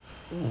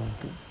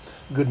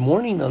Good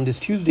morning on this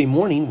Tuesday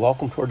morning.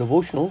 Welcome to our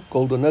devotional,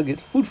 Golden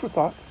Nuggets, food for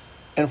thought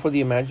and for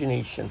the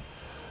imagination.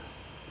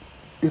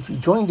 If you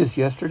joined us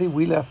yesterday,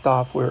 we left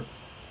off where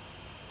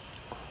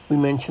we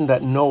mentioned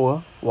that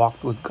Noah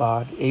walked with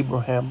God,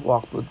 Abraham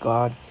walked with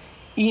God,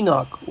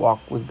 Enoch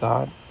walked with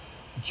God,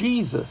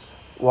 Jesus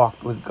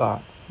walked with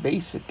God.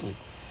 Basically,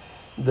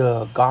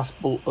 the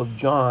Gospel of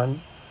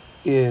John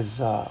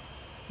is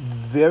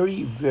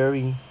very,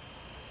 very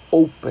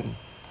open.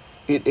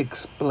 It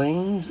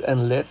explains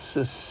and lets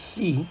us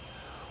see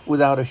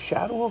without a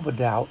shadow of a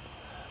doubt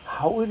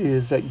how it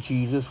is that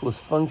Jesus was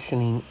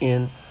functioning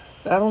in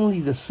not only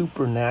the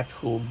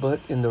supernatural but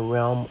in the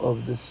realm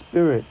of the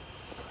spirit.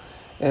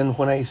 And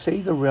when I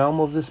say the realm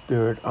of the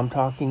spirit, I'm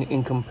talking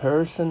in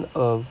comparison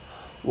of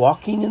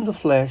walking in the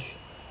flesh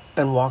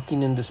and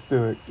walking in the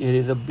spirit. It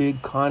is a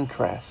big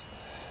contrast.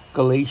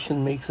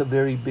 Galatians makes a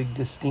very big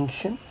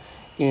distinction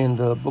in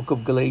the book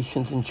of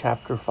Galatians in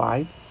chapter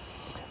 5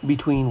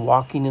 between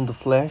walking in the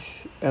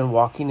flesh and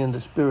walking in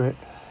the spirit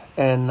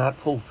and not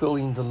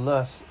fulfilling the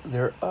lust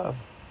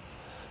thereof.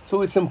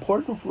 So it's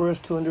important for us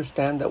to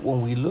understand that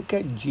when we look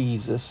at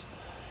Jesus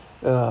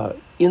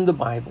in the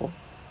Bible,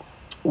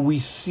 we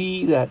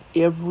see that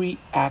every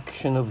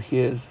action of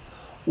his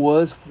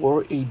was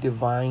for a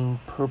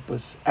divine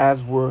purpose,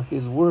 as were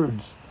his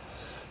words.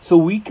 So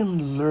we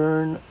can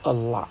learn a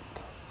lot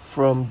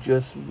from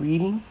just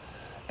reading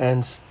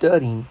and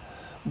studying,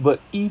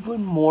 but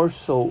even more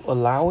so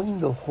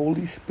allowing the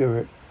Holy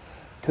Spirit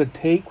to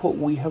take what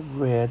we have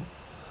read,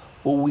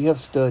 what we have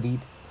studied,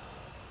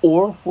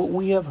 or what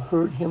we have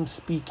heard him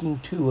speaking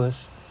to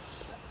us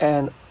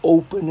and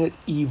open it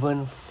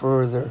even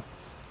further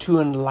to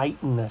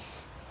enlighten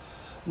us.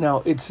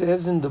 Now, it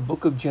says in the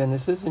book of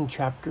Genesis in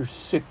chapter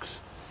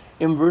 6,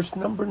 in verse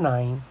number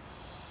 9,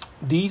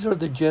 these are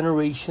the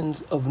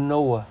generations of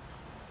Noah.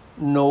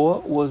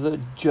 Noah was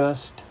a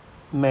just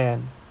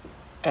man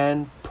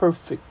and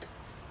perfect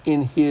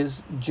in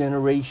his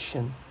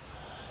generation,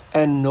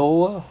 and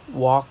Noah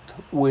walked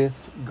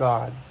with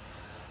God.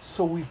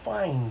 So we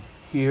find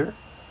here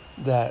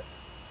that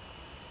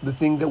the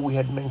thing that we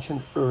had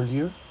mentioned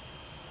earlier,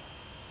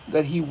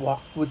 that he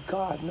walked with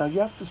God. Now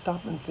you have to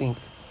stop and think.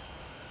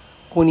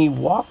 When he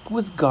walked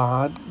with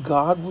God,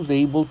 God was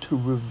able to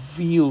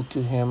reveal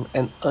to him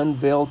and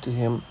unveil to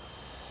him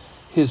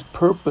his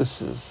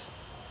purposes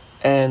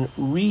and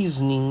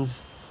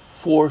reasonings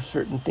for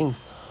certain things.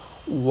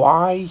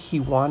 Why he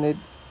wanted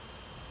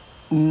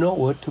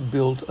Noah to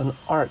build an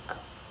ark.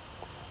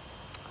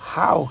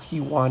 How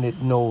he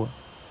wanted Noah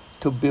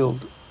to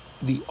build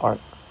the ark.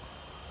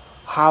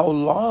 How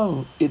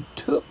long it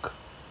took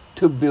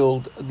to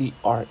build the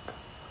ark.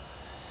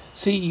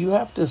 See, you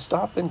have to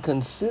stop and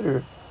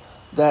consider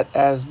that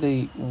as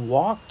they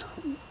walked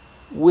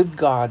with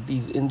God,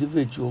 these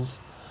individuals,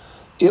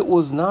 it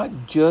was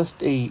not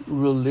just a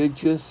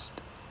religious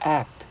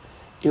act.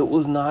 It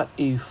was not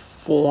a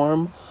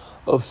form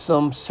of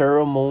some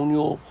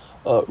ceremonial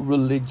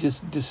religious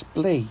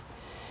display.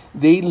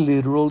 They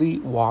literally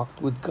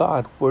walked with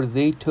God. Where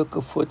they took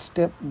a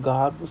footstep,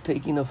 God was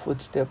taking a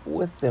footstep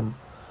with them.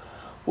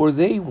 Where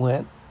they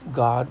went,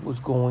 God was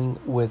going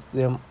with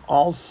them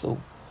also.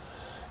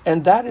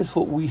 And that is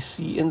what we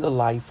see in the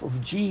life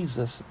of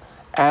Jesus.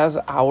 As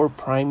our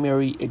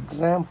primary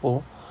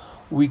example,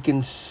 we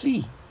can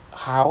see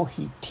how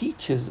he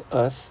teaches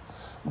us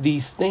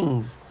these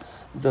things.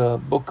 The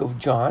book of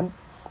John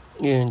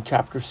in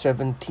chapter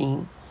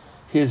 17,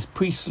 his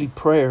priestly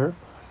prayer,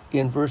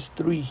 in verse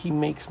 3, he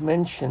makes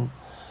mention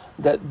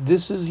that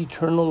this is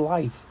eternal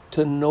life,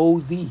 to know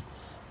thee,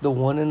 the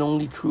one and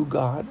only true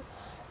God,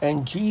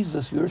 and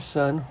Jesus, your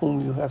Son,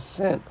 whom you have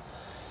sent.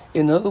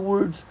 In other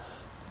words,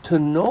 to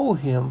know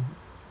him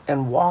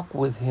and walk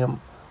with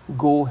him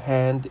go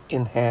hand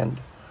in hand.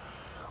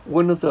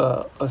 One of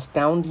the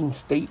astounding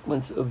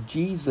statements of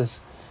Jesus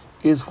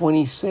is when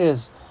he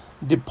says,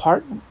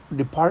 Depart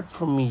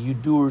from me, you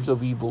doers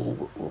of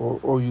evil,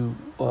 or you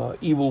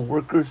evil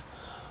workers,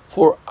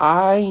 for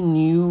I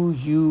knew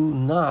you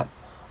not.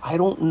 I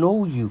don't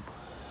know you.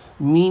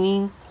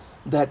 Meaning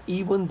that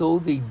even though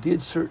they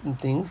did certain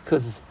things,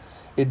 because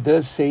it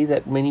does say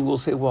that many will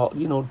say, well,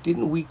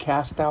 didn't we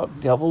cast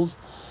out devils?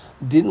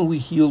 Didn't we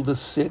heal the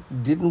sick?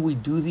 Didn't we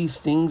do these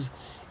things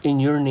in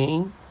your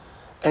name?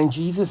 And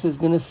Jesus is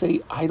going to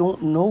say, I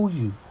don't know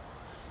you.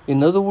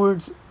 In other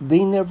words,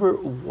 they never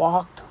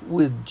walked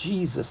with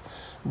Jesus.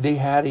 They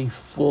had a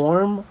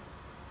form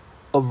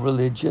of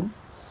religion.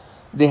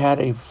 They had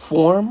a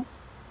form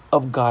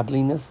of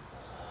godliness.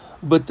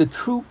 But the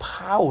true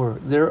power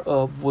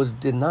thereof was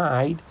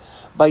denied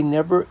by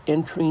never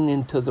entering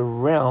into the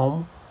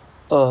realm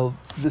of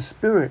the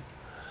Spirit.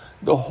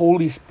 The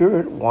Holy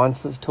Spirit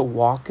wants us to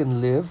walk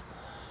and live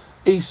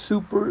a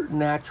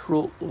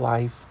supernatural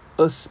life,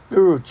 a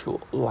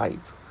spiritual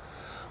life,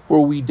 where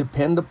we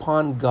depend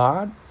upon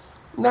God,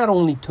 not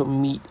only to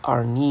meet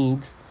our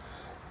needs,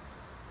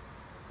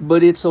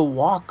 but it's a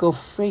walk of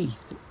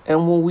faith.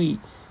 And when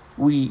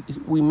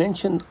we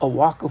mentioned a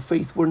walk of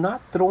faith, we're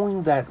not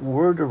throwing that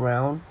word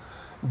around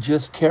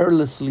just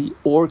carelessly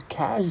or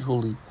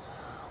casually.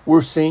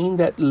 We're saying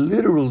that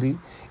literally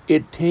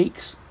it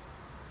takes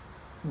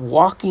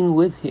walking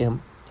with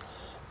him,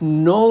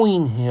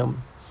 knowing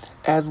him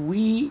as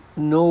we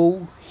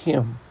know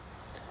him,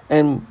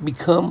 and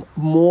become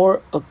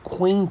more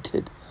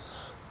acquainted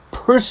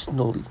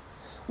personally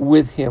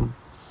with him.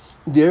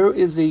 There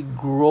is a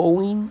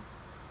growing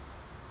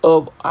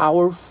of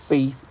our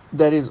faith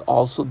that is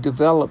also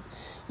developed.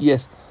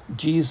 Yes,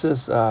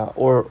 Jesus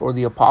or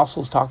the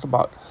apostles talked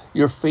about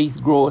your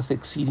faith groweth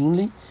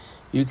exceedingly.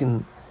 You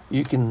can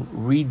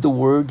read the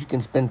word, you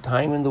can spend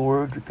time in the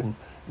word, you can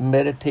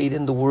meditate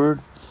in the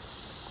word.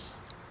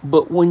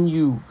 But when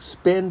you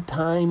spend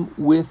time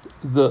with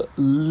the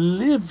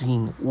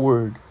living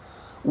word,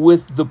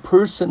 with the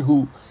person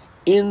who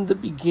in the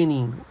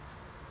beginning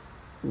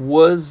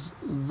was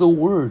the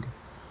Word,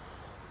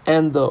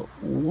 and the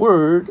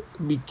Word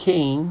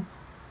became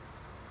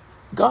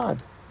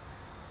God,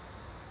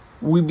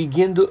 we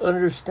begin to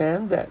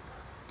understand that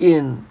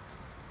in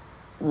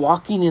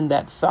walking in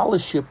that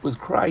fellowship with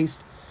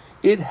Christ,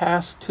 it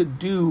has to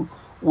do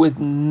with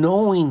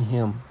knowing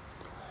him.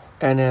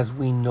 And as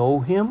we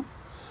know him,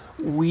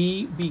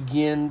 we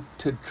begin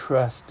to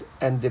trust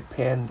and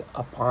depend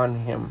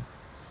upon him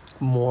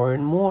more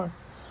and more.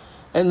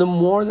 And the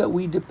more that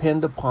we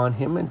depend upon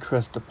him and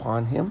trust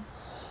upon him,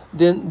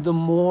 then the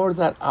more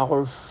that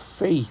our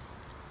faith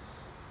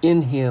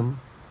in him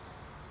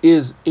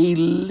is a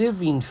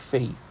living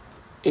faith,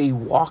 a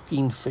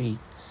walking faith,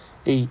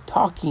 a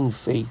talking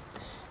faith,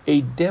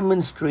 a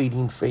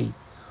demonstrating faith.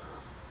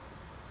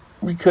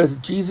 Because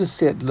Jesus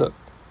said, look,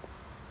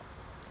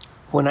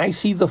 when I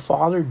see the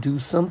Father do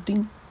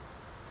something,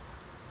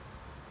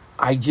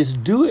 I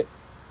just do it.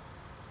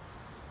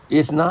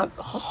 It's not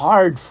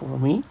hard for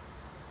me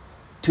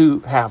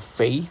to have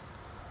faith.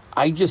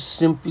 I just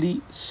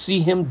simply see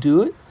him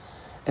do it,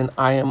 and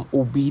I am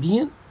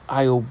obedient.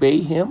 I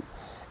obey him,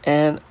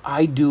 and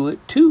I do it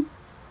too.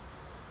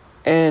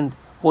 And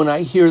when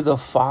I hear the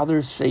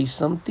Father say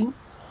something,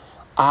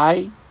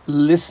 I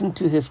listen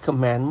to his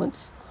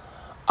commandments.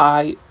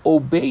 I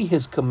obey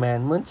his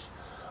commandments.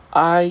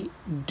 I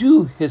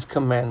do his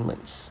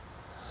commandments.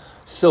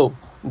 So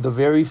the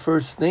very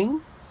first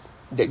thing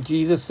that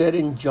Jesus said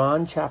in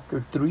John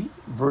chapter 3,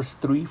 verse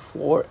 3,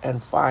 4,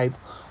 and 5,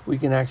 we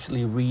can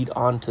actually read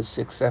on to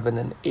 6, 7,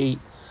 and 8.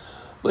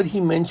 But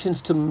he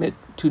mentions to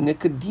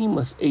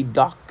Nicodemus, a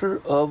doctor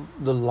of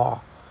the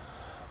law,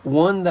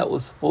 one that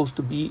was supposed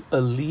to be a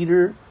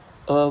leader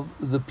of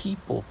the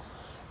people.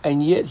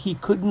 And yet he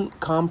couldn't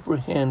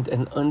comprehend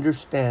and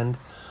understand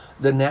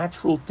the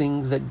natural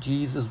things that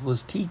Jesus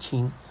was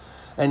teaching.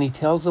 And he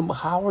tells him,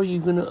 how are you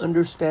going to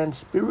understand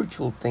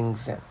spiritual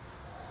things then?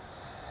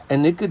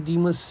 And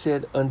Nicodemus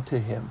said unto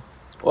him,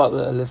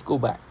 let's go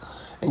back.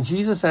 And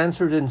Jesus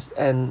answered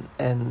and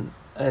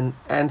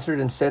answered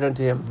and said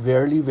unto him,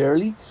 verily,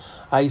 verily,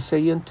 I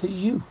say unto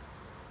you,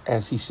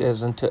 as he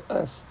says unto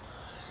us,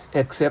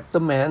 except a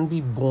man be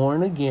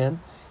born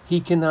again, he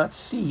cannot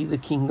see the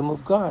kingdom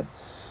of God.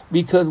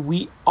 Because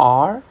we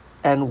are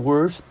and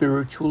were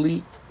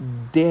spiritually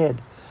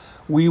dead.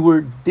 We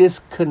were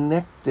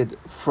disconnected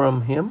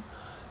from him.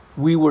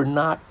 We were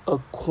not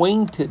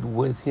acquainted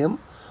with him.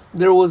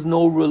 There was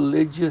no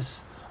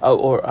religious, there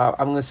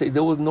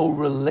was no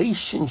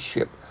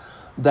relationship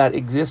that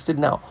existed.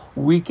 Now,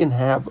 we can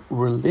have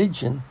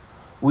religion,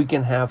 we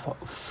can have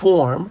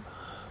form,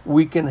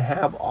 we can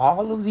have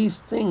all of these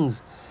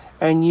things,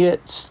 and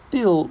yet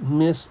still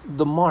miss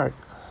the mark.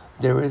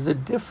 There is a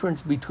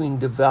difference between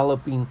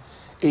developing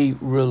a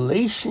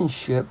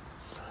relationship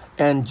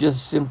and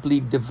just simply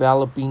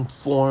developing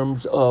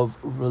forms of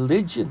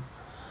religion.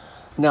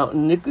 Now,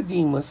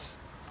 Nicodemus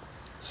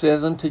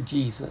says unto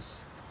Jesus,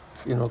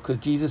 because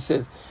Jesus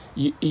said,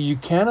 you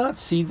cannot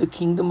see the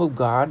kingdom of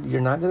God.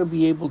 You're not going to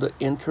be able to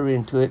enter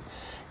into it.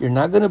 You're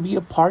not going to be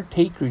a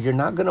partaker. You're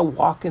not going to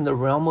walk in the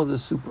realm of the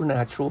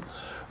supernatural.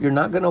 You're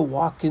not going to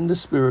walk in the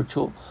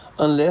spiritual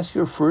unless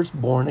you're first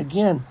born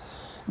again.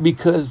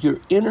 Because your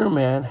inner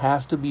man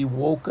has to be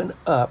woken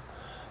up,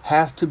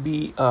 has to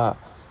be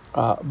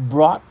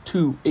brought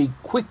to a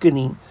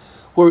quickening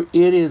where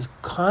it is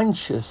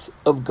conscious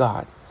of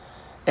God.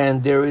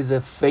 And there is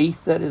a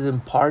faith that is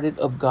imparted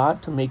of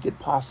God to make it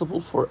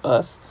possible for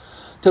us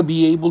to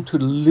be able to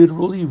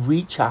literally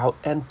reach out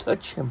and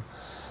touch him.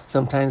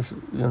 Sometimes,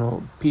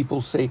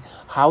 people say,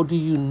 how do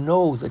you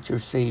know that you're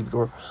saved?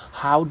 Or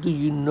how do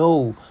you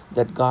know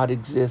that God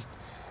exists?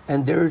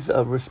 And there's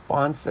a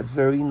response that's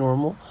very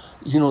normal.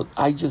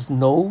 I just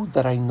know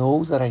that I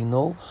know that I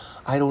know.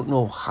 I don't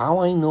know how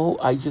I know.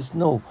 I just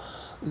know.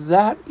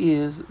 That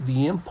is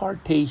the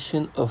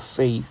impartation of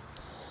faith.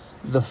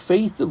 The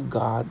faith of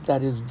God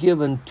that is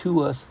given to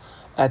us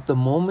at the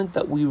moment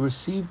that we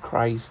receive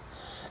Christ.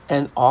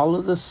 And all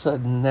of a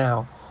sudden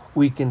now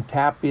we can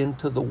tap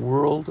into the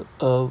world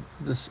of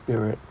the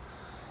Spirit.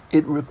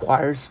 It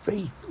requires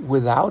faith.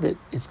 Without it,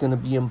 it's going to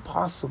be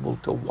impossible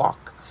to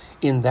walk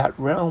in that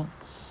realm.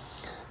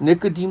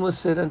 Nicodemus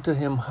said unto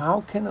him,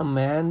 how can a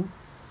man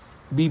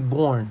be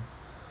born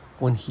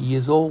when he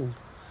is old?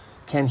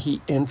 Can he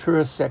enter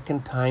a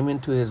second time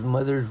into his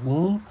mother's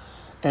womb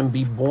and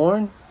be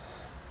born?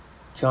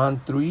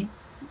 John 3,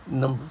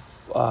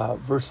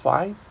 verse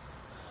 5.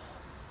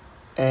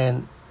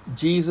 And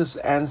Jesus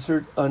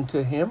answered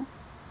unto him,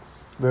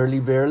 Verily,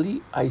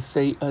 verily, I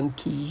say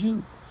unto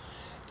you,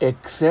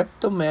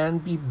 except a man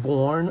be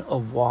born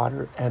of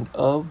water and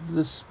of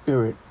the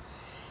Spirit,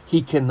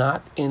 he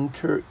cannot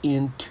enter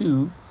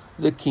into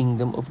the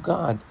kingdom of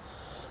God.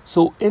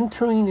 So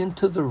entering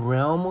into the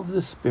realm of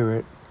the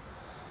Spirit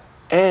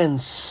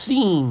and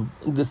seeing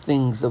the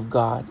things of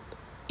God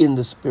in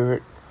the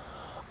Spirit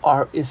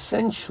are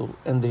essential,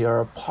 and they are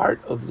a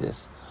part of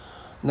this.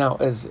 Now,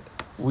 as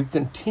we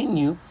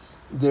continue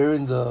there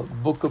in the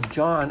book of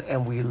John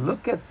and we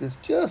look at this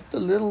just a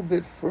little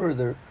bit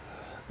further,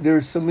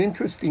 there's some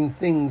interesting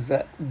things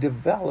that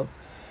develop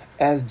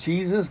as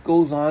Jesus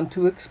goes on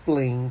to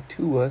explain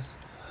to us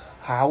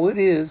how it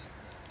is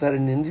that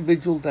an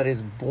individual that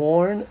is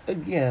born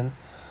again,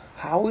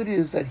 how it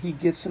is that he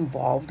gets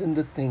involved in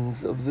the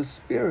things of the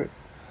Spirit.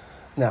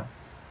 Now,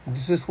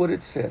 this is what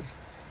it says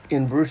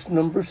in verse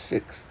number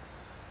 6.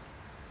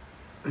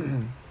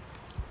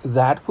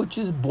 That which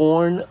is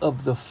born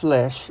of the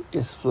flesh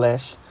is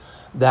flesh.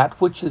 That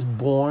which is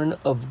born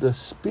of the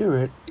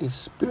Spirit is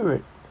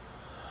spirit.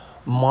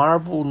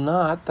 Marvel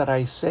not that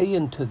I say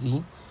unto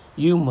thee,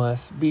 you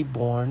must be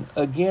born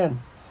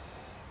again.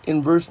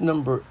 In verse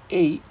number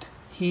 8,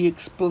 he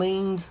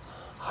explains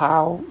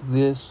how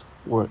this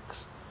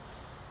works.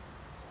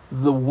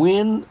 The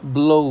wind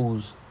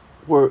blows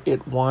where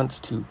it wants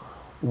to.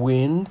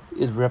 Wind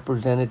is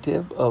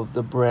representative of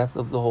the breath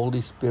of the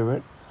Holy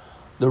Spirit,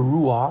 the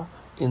Ruah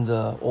in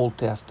the Old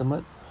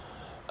Testament,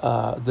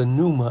 the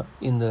Pneuma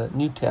in the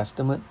New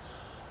Testament.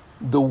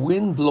 The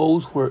wind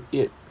blows where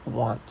it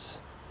wants,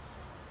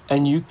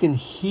 and you can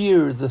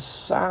hear the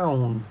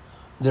sound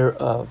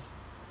thereof,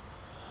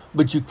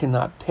 but you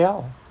cannot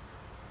tell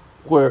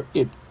where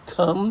it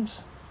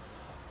comes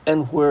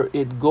and where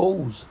it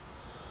goes.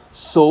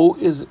 So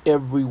is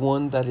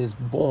everyone that is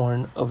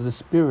born of the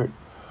Spirit.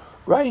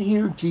 Right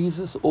here,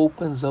 Jesus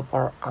opens up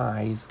our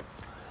eyes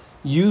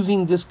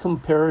using this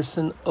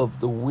comparison of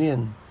the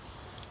wind.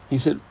 He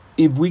said,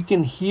 if we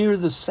can hear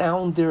the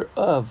sound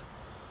thereof,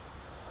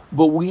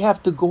 but we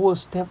have to go a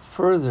step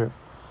further.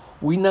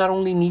 We not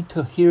only need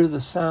to hear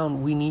the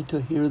sound, we need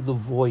to hear the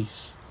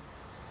voice.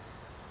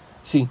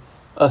 See,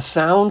 a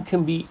sound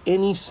can be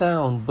any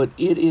sound, but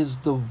it is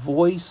the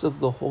voice of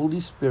the Holy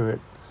Spirit,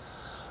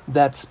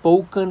 that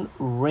spoken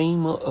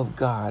rhema of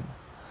God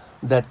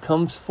that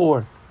comes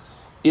forth.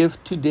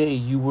 If today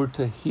you were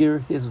to hear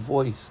his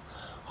voice,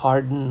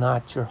 harden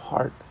not your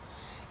heart.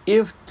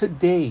 If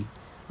today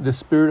the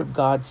Spirit of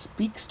God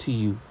speaks to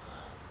you,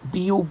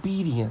 be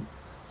obedient.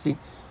 See,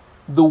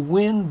 the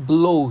wind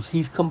blows.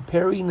 He's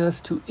comparing us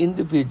to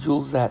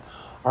individuals that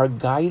are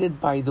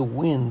guided by the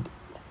wind.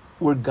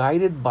 We're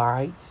guided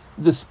by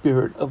the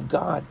Spirit of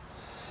God.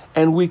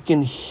 And we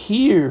can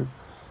hear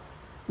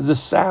the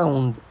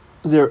sound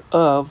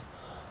thereof,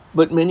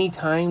 but many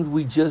times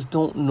we just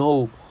don't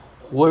know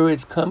where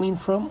it's coming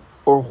from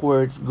or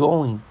where it's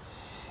going.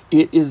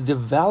 It is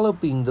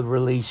developing the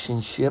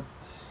relationship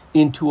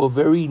into a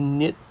very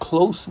knit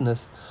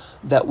closeness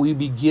that we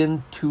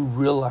begin to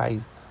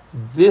realize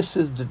this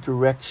is the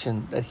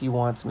direction that he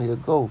wants me to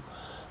go.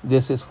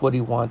 This is what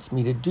he wants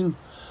me to do.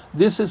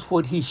 This is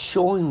what he's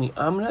showing me.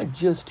 I'm not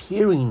just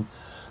hearing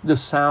the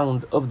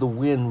sound of the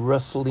wind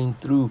rustling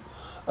through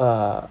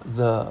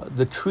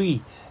the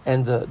tree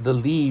and the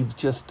leaves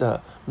just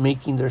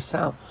making their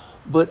sound,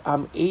 but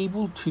I'm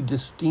able to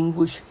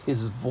distinguish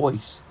his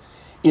voice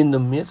in the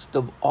midst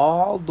of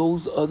all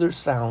those other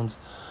sounds.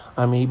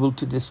 I'm able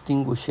to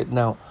distinguish it.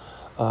 Now,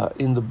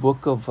 in the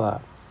book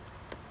of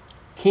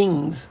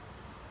Kings,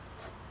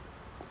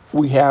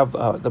 we have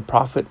the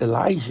prophet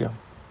Elijah,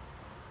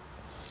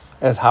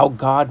 as how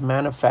God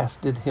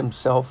manifested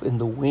himself in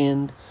the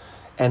wind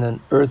and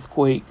an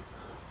earthquake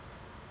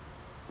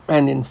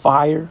and in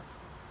fire.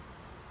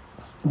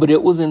 But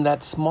it was in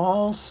that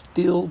small,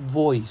 still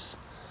voice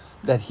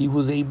that he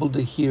was able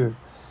to hear,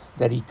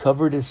 that he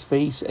covered his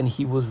face and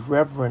he was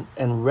reverent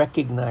and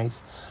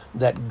recognized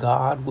that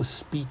God was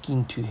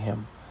speaking to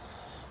him.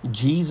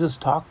 Jesus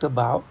talked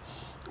about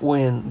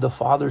when the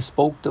Father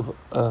spoke to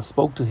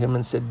him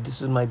and said,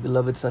 "This is my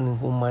beloved Son in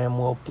whom I am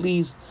well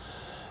pleased."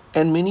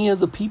 And many of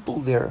the people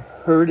there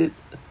heard it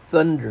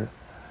thunder.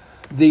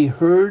 They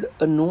heard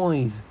a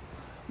noise.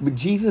 But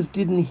Jesus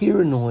didn't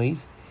hear a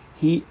noise.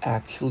 He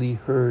actually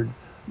heard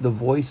the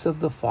voice of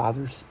the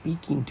Father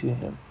speaking to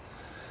him.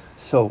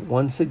 So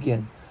once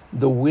again,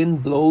 the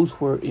wind blows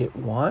where it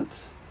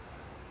wants,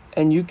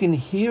 and you can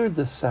hear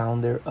the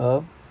sound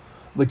thereof,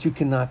 but you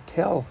cannot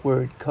tell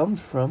where it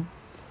comes from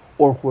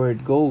or where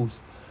it goes.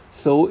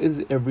 So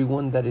is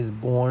everyone that is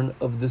born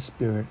of the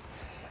Spirit.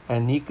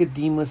 And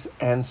Nicodemus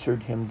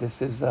answered him,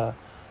 this is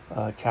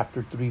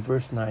chapter 3,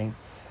 verse 9,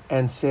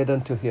 and said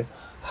unto him,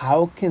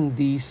 how can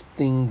these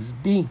things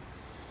be?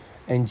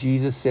 And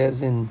Jesus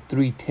says in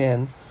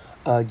 3:10,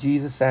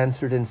 Jesus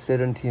answered and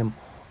said unto him,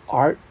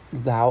 art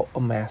thou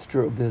a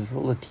master of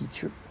Israel, a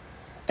teacher,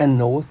 and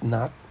knoweth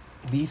not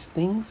these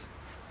things?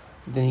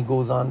 Then he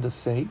goes on to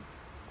say,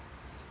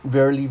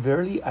 Verily,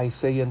 verily, I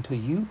say unto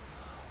you,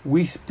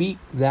 we speak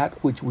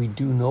that which we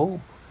do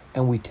know,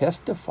 and we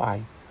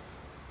testify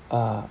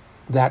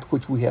that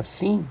which we have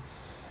seen,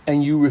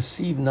 and you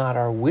receive not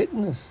our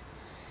witness.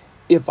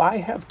 If I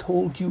have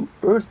told you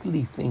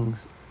earthly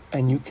things,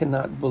 and you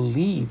cannot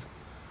believe,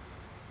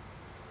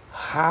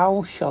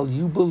 how shall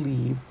you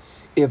believe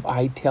if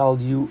I tell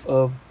you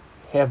of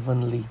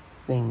heavenly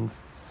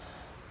things?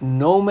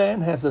 No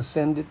man has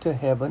ascended to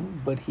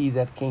heaven, but he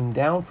that came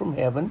down from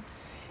heaven,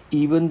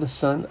 even the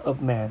Son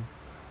of Man,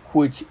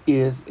 which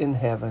is in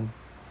heaven.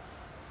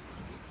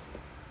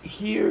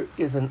 Here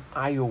is an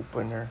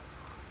eye-opener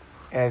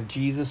as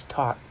Jesus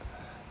taught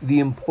the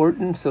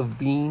importance of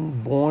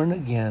being born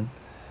again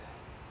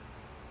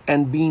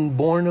and being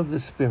born of the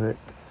Spirit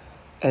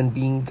and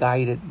being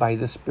guided by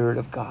the Spirit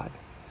of God.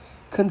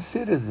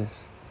 Consider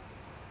this.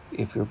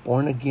 If you're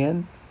born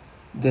again,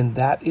 then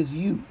that is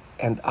you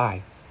and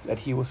I that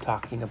he was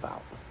talking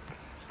about.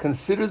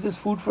 Consider this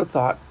food for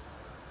thought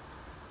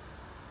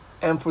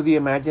and for the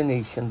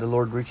imagination. The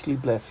Lord richly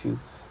bless you.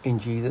 In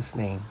Jesus'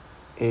 name,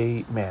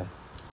 amen.